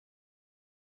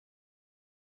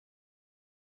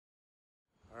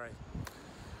right.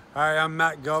 Hi, I'm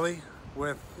Matt Gulley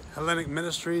with Hellenic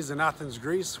Ministries in Athens,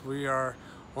 Greece. We are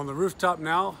on the rooftop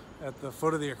now at the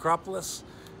foot of the Acropolis,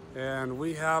 and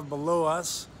we have below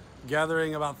us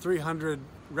gathering about 300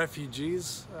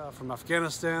 refugees from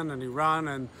Afghanistan and Iran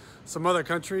and some other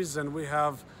countries, and we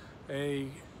have a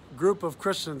group of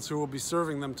Christians who will be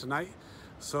serving them tonight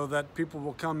so that people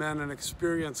will come in and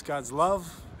experience God's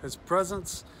love, His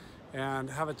presence,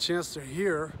 and have a chance to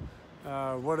hear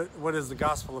what is the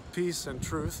gospel of peace and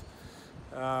truth.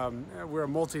 We're a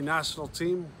multinational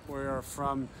team. We are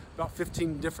from about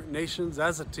 15 different nations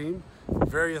as a team,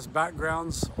 various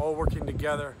backgrounds, all working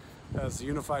together as the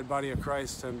unified body of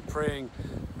Christ and praying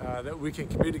that we can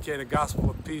communicate a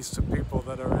gospel of peace to people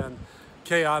that are in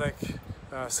chaotic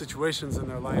situations in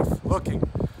their life, looking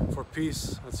for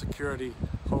peace and security,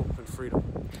 hope and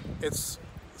freedom. It's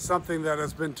something that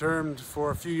has been termed for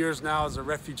a few years now as a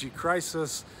refugee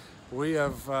crisis. We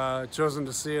have chosen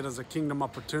to see it as a kingdom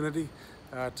opportunity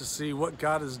to see what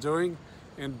God is doing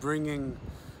in bringing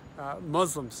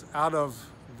Muslims out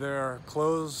of their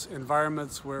closed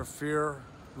environments where fear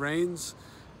reigns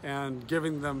and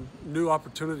giving them new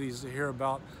opportunities to hear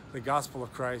about the gospel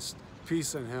of Christ,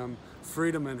 peace in Him,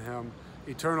 freedom in Him,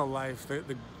 eternal life,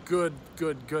 the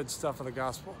good stuff of the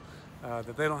gospel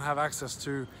that they don't have access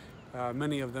to,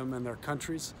 many of them in their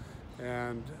countries.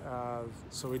 And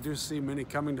so we do see many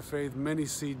coming to faith, many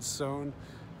seeds sown,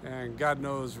 and God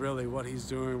knows really what He's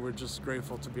doing. We're just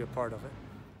grateful to be a part of it.